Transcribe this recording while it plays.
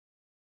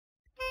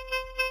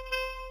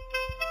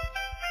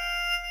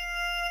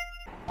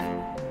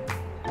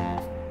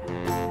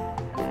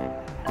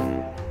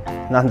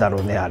なんだろ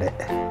うねあれ。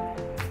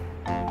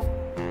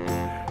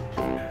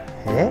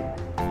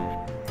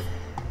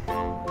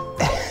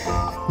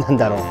なん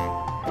だろう。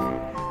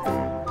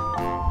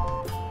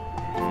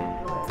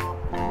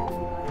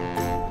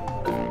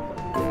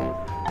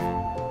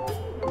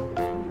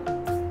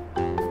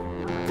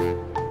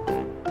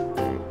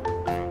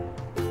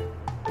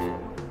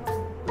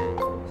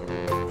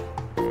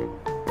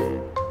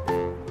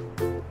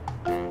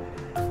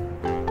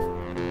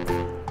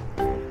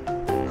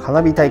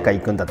花火大会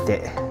行くんだっ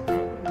て。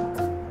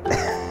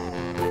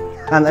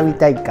花火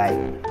大会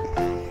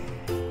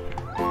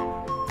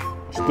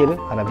知ってる？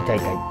花火大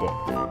会って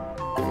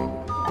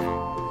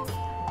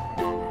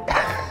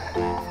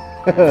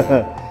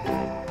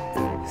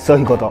そう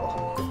いうこと。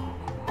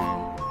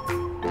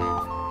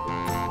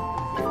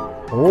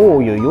お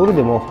お、夜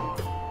でも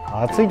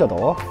暑いだ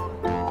と。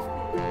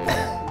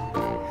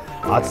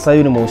暑さ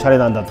よりもおしゃれ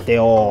なんだって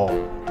よ。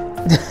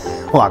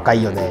若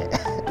いよね。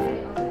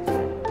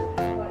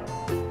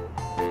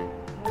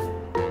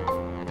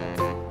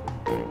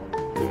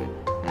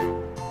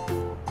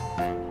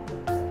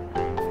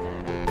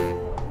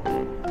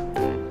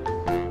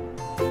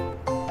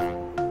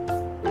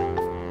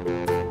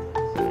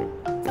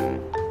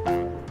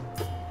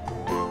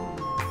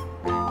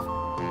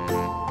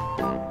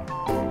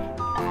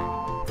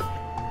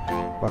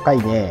若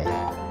いね。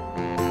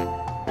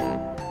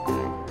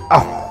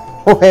あ、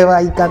俺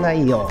は行かな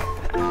いよ。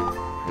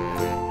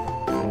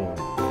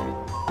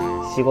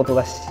仕事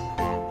だし。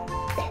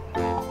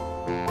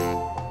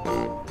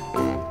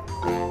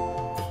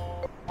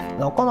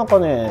なかなか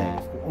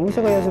ね、お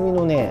店が休み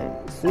のね、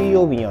水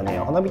曜日にはね、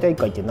花火大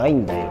会ってない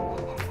んだよ。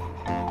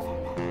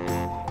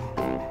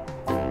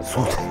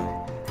そうだよ。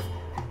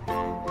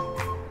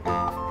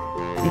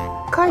一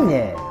回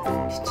ね、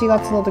7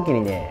月の時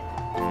にね、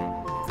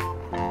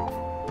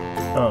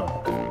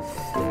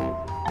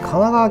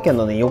神奈川県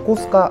のね横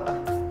須賀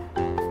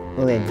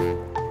のね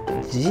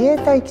自衛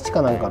隊基地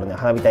かなんかのね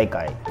花火大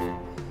会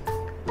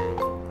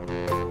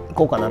行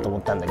こうかなと思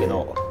ったんだけ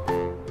ど、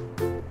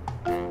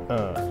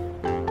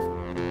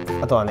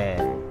あとは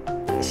ね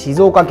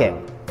静岡県。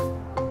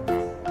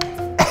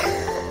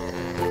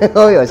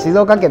そうよ、静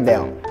岡県だ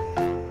よ。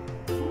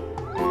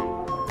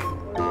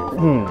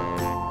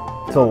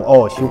そう、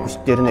よく知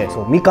ってるね。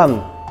そう、みかん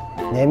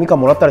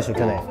もらったでしょ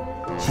去年。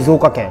静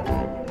岡県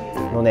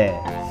のね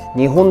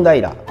日本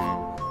平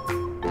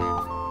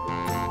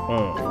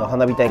の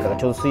花火大会が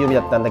ちょうど水曜日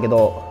だったんだけ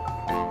ど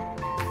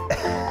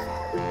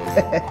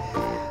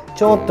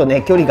ちょっと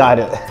ね距離があ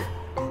る。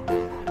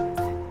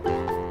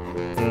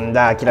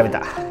諦め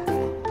た。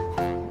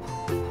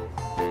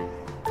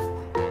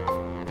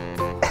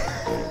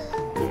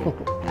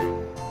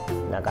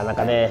なかな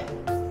かね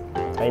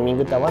タイミン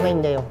グって合わない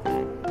んだよ。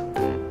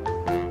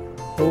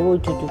お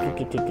いちょ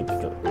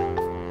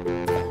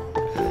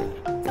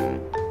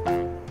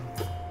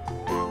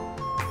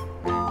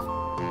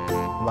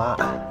ま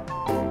あ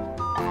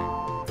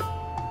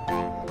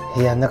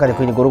部屋の中で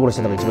食いにゴロゴロし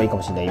てたのが一番いいか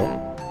もしれないよ。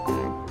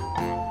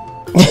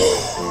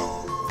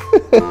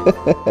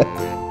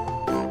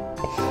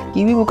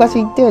君昔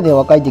言ったよね、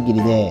若い時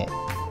にね。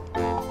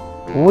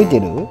覚えて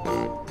る？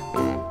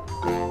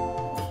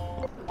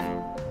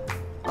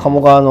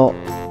鴨川の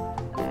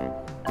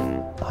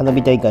花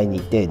火大会に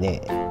行って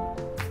ね。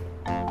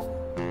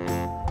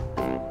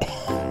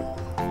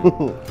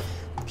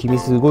君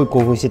すごい興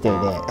奮してたよ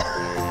ね。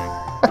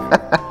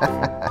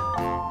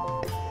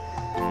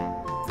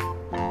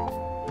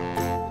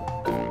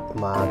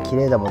まあ綺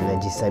麗だもんね、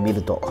実際見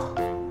ると。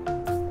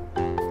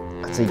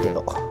暑いけ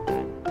ど。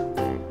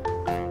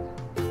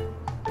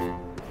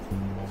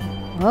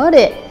あ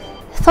れ、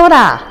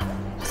空。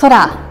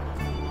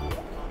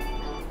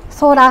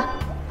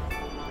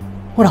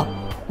ほら、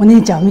お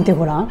姉ちゃん見て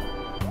ごらん。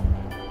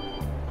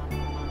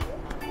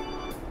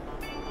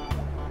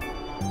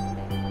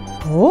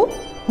お、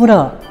ほ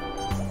ら。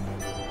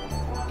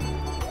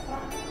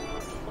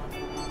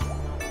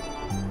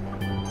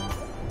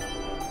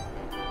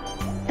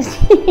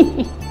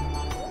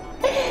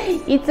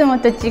いつも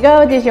と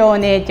違うでしょ、お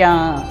姉ち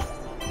ゃん。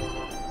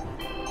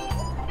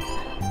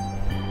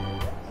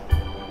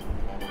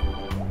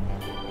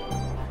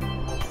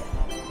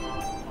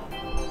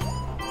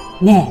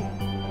ねえ。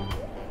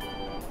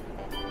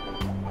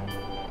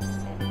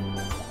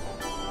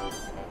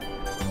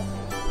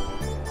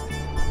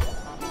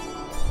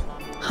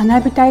花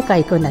火大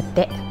会行くんだっ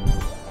て。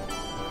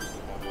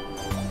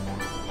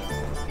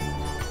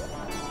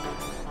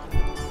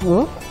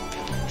お？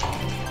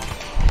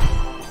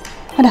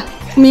ほら、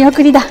お見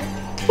送りだ。いっ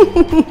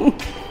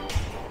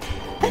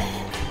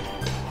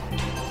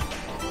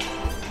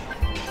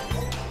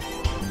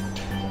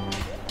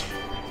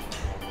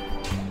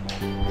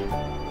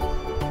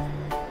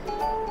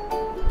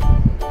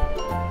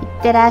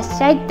てらっ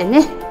しゃいって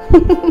ね。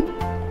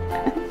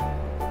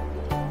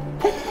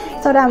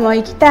空も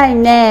行きたい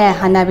ね、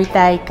花火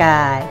大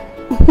会。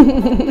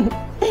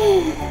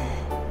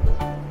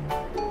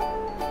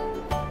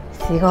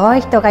すご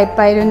い人がいっ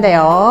ぱいいるんだ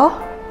よ。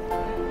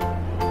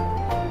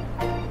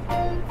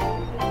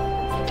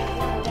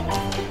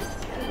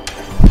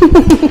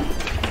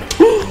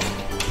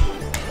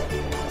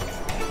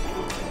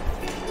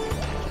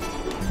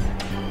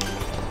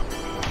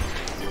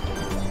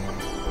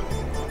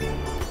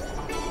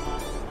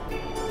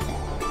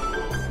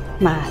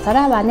まあ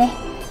空はね、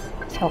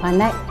しょうが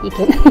ない、い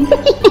けない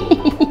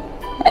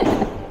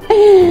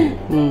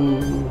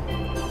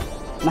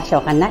まあしょ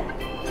うがない。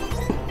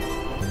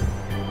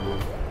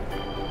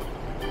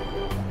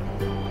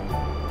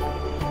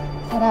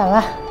空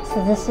は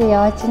涼しい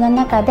お家の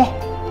中で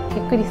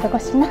ゆっくり過ご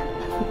しな。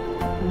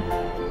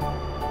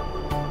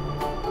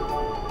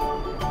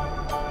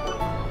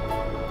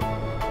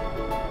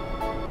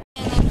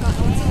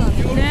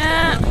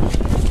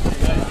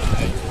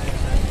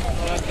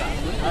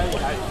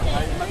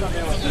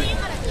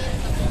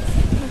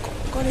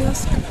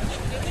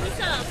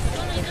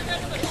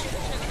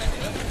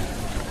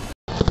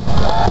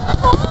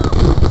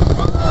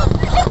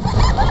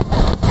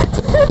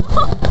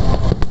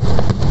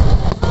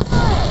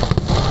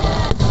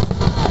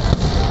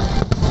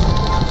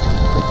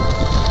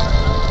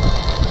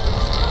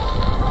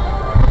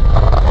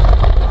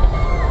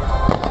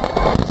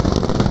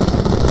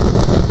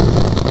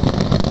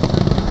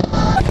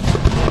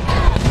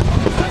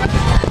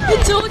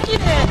超綺麗。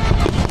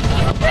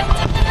めっ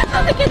ちゃ綺麗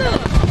なんだけど。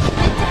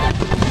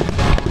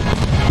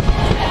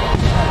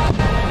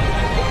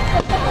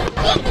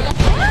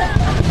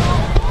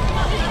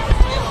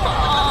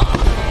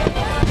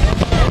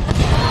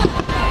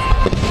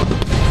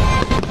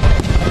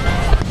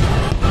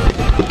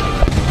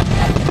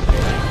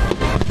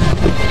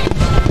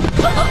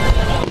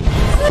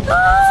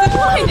す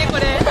ごいねこ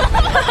れ。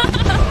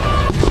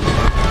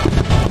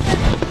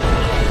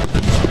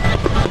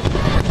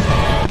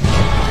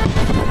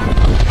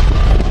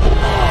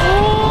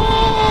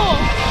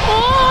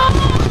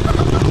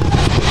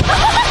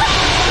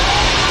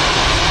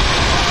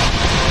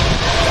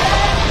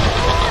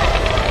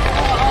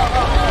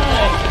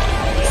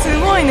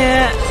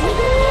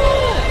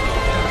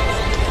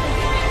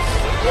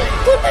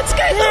こんな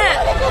近いね、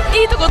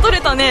いいとこ撮れ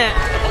た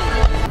ね。